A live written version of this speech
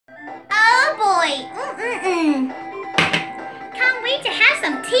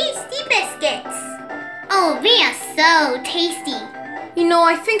some tasty biscuits. Oh, they are so tasty. You know,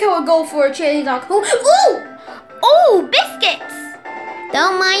 I think I would go for a chili dog. Ooh! Oh, biscuits!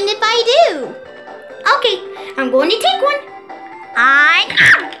 Don't mind if I do. Okay, I'm going to take one.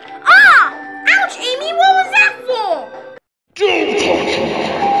 Ouch, Amy, what was that for? Don't touch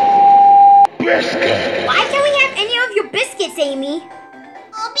me! Biscuit! Why can't we have any of your biscuits, Amy?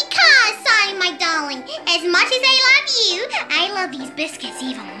 Oh, because, sorry, my darling. As much as I love these biscuits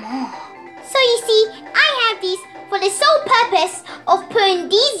even more. So you see, I have these for the sole purpose of putting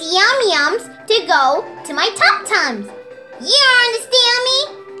these yum-yums to go to my tum-tums. You understand me?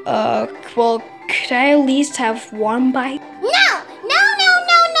 Well, could I at least have one bite? No!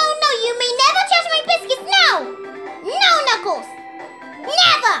 You may never touch my biscuits, no! No, Knuckles!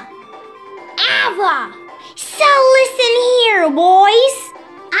 Never! Ever! So listen here, boys.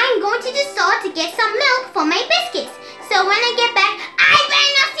 I'm going to the store to get some milk for my biscuits. So when I get back, I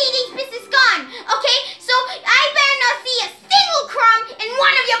better not see these biscuits gone, okay? So I better not see a single crumb in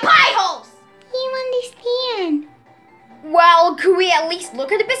one of your pie holes. You understand? Well, could we at least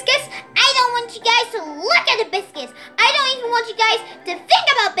look at the biscuits? I don't want you guys to look at the biscuits. I don't even want you guys to think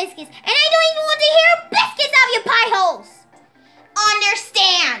about biscuits. And I don't even want to hear biscuits out of your pie holes.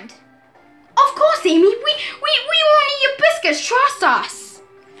 Understand? Of course, Amy. We won't eat your biscuits. Trust us.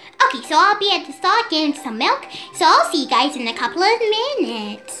 Okay, so I'll be at the store getting some milk. So I'll see you guys in a couple of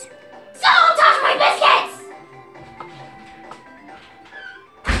minutes. So don't touch my biscuits!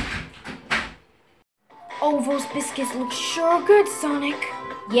 Oh, those biscuits look sure good, Sonic.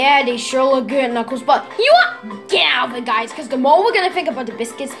 Yeah, they sure look good, Knuckles, but you know what? Get out of it, guys, because the more we're gonna think about the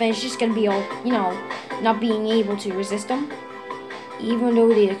biscuits, then it's just gonna be all, you know, not being able to resist them. Even though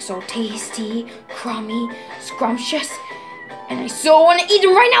they look so tasty, crummy, scrumptious, and I so want to eat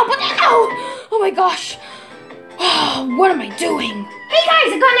them right now, but no! Oh my gosh. Oh, what am I doing? Hey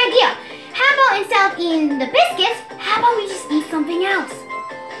guys, I got an idea. How about instead of eating the biscuits, how about we just eat something else?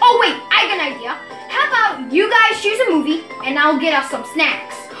 Oh wait, I got an idea. How about you guys choose a movie and I'll get us some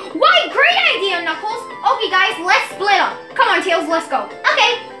snacks? Why, great idea, Knuckles. Okay guys, let's split up. Come on, Tails, let's go.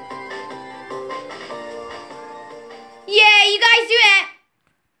 Okay. Yeah, you guys do that.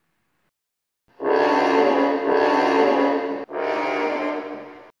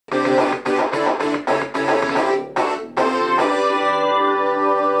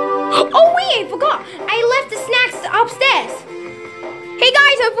 Oh wait, I forgot. I left the snacks upstairs. Hey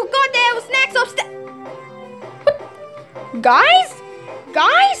guys, I forgot there were snacks upstairs. What?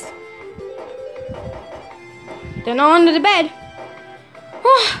 Guys? They're not under the bed.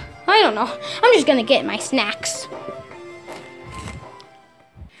 Oh, I don't know. I'm just gonna get my snacks.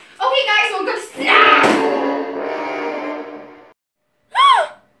 Okay guys, we're gonna snack!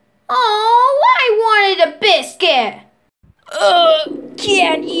 Oh, I wanted a biscuit!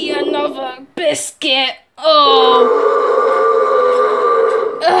 Can't eat another biscuit. Oh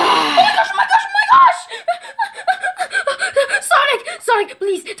my gosh! Sonic,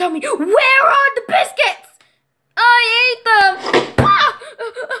 please tell me, where are the biscuits? I ate them! Ah!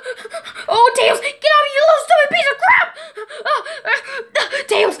 Oh, Tails, get off, you little stupid piece of crap!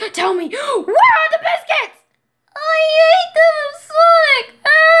 Tails, tell me, where are the biscuits? I ate them, Sonic!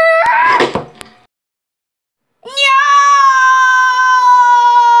 No!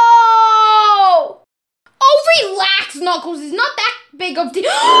 Oh, relax, Knuckles, it's not that big of a deal.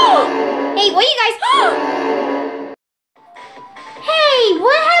 Hey, what are you guys? Hey,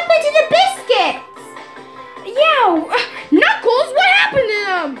 what happened to the biscuits? Yeah, Knuckles, what happened to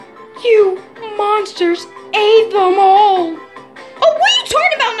them? You monsters ate them all. Oh, what are you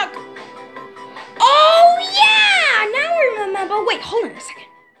talking about, Knuckles? Oh, yeah, now I remember. Wait, hold on a second.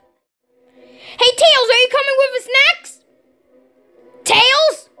 Hey, Tails, are you coming with the snacks?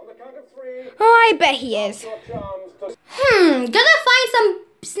 Tails? On the count of 3. Oh, I bet he is. Gonna find some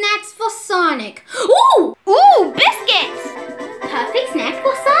snacks for Sonic. Ooh, biscuits! Perfect snack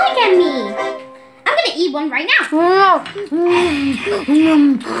for Sonic and me. I'm gonna eat one right now.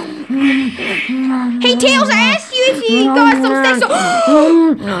 Hey, Tails, I asked you if you got some snacks.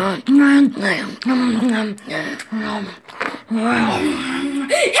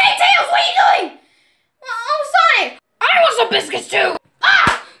 Hey, Tails, what are you doing? Oh, Sonic, I want some biscuits too.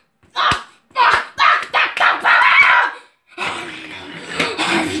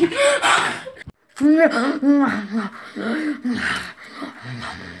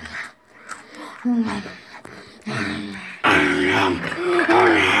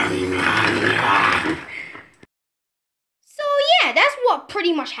 So yeah, that's what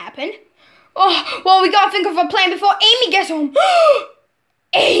pretty much happened. Oh, well, we gotta think of a plan before Amy gets home.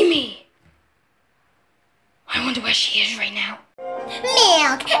 Amy! I wonder where she is right now.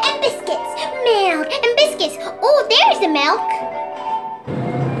 Milk and biscuits. Milk and biscuits. Oh, there's the milk.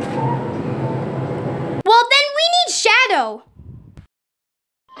 Well, then we need Shadow.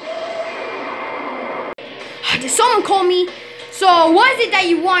 Did someone call me? So what is it that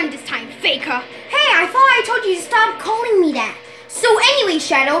you want this time, Faker? Hey, I thought I told you to stop calling me that. So anyway,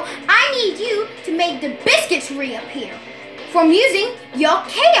 Shadow, I need you to make the biscuits reappear from using your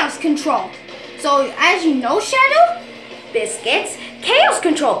chaos control. So as you know, Shadow, biscuits, chaos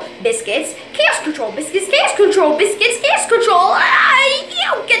control, biscuits, chaos control, biscuits, chaos control, biscuits, chaos control.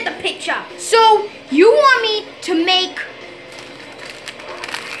 You get the picture. So you want me to make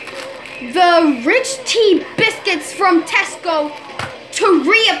the rich tea biscuits from Tesco to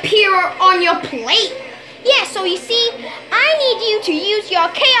reappear on your plate? Yeah, so you see, I need you to use your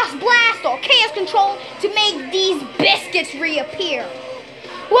Chaos Blast or Chaos Control to make these biscuits reappear.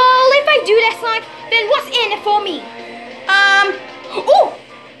 Well, if I do that, Sonic, then what's in it for me? Oh!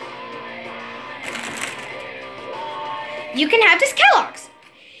 You can have this Kellogg's.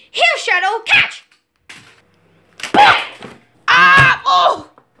 Here, Shadow, catch! Oh!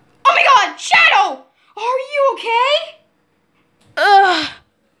 Oh my God, Shadow! Are you okay?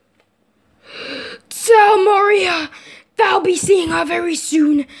 Tell Maria that I'll be seeing her very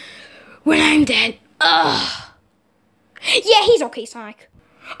soon when I'm dead. Yeah, he's okay, Sonic.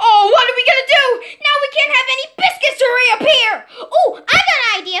 Oh, what are we gonna do? Now we can't have any biscuits to reappear! Oh, I got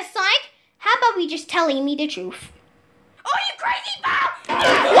an idea, Sonic. How about we just tell Amy the truth? Oh, you crazy fool!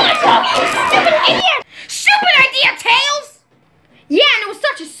 What's wrong, you stupid idiot? Stupid idea, Tails! Yeah, and it was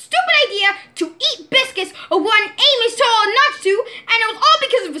such a stupid idea to eat biscuits when Amy told her not to, and it was all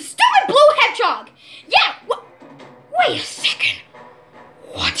because of a stupid blue hedgehog. Yeah, wait a second.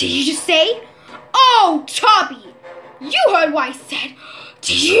 What did you just say? Oh, Tubby, you heard what I said.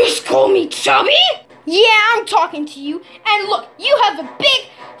 Did you just call me Tubby? Yeah, I'm talking to you. And look, you have a big,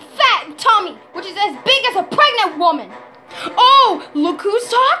 fat tummy, which is as big as a pregnant woman. Oh, look who's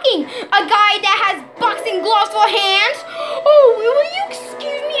talking. A guy that has boxing gloves for hands. Oh, will you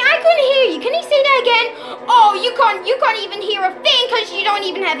excuse me? I couldn't hear you. Can you say that again? Oh, you can't even hear a thing because you don't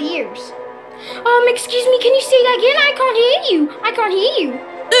even have ears. Excuse me, can you say that again? I can't hear you. I can't hear you.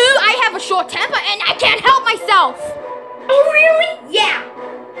 Ooh, I have a short temper and I can't help myself. Oh, really? Yeah.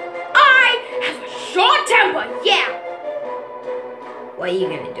 I have a short temper, yeah. What are you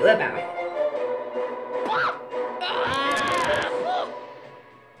gonna do about it?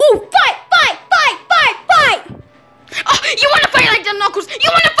 Oh, fight! Oh, you wanna fight like that, Knuckles? You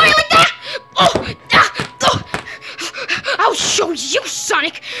wanna fight like that? I'll show you,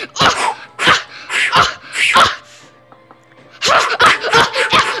 Sonic.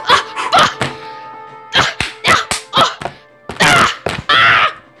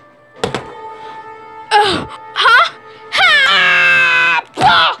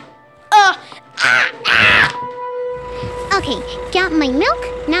 Okay, got my milk.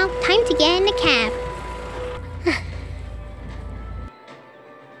 Now time to get in the cab.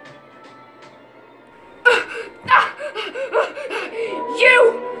 You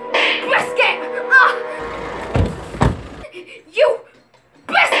biscuit! You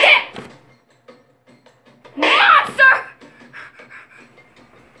biscuit! Monster!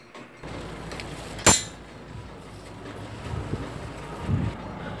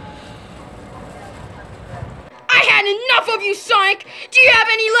 I had enough of you, Sonic! Do you have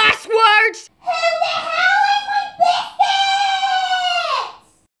any last words? Who the hell is my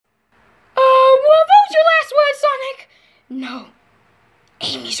biscuits? What was your last word, Sonic? No.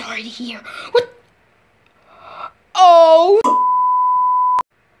 Amy's already here. What? Oh!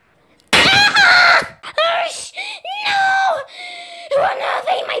 No! You're not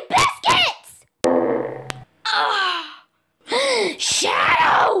eating my biscuits!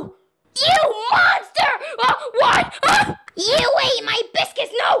 Shadow! You monster! What? You ate my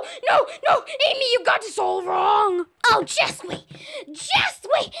biscuits! No! Amy, you got this all wrong! Oh, just wait.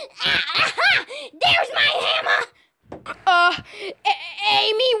 There's my hammer.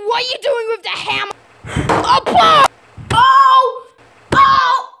 Amy, what are you doing with the hammer? Oh!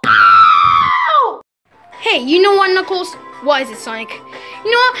 Hey, you know what, Knuckles? What is it, Sonic?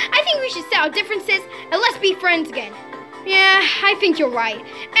 You know what? I think we should set our differences and let's be friends again. Yeah, I think you're right.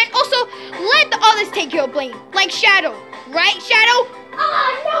 And also, let the others take your blame. Like Shadow. Right, Shadow?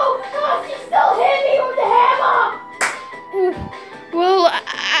 No! She still hit me with the hammer! Ooh, well,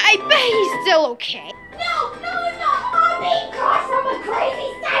 I bet he's still okay. No! I'm being crushed from a crazy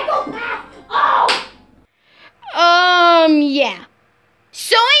psychopath! Yeah.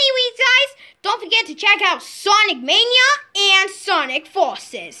 So anyways, guys, don't forget to check out Sonic Mania and Sonic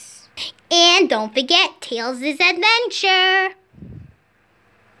Forces. And don't forget Tails' Adventure.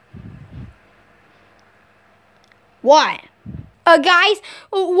 What? Guys,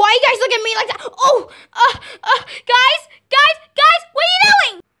 why you guys look at me like that? Oh, guys, what are you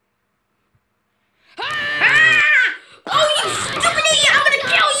doing?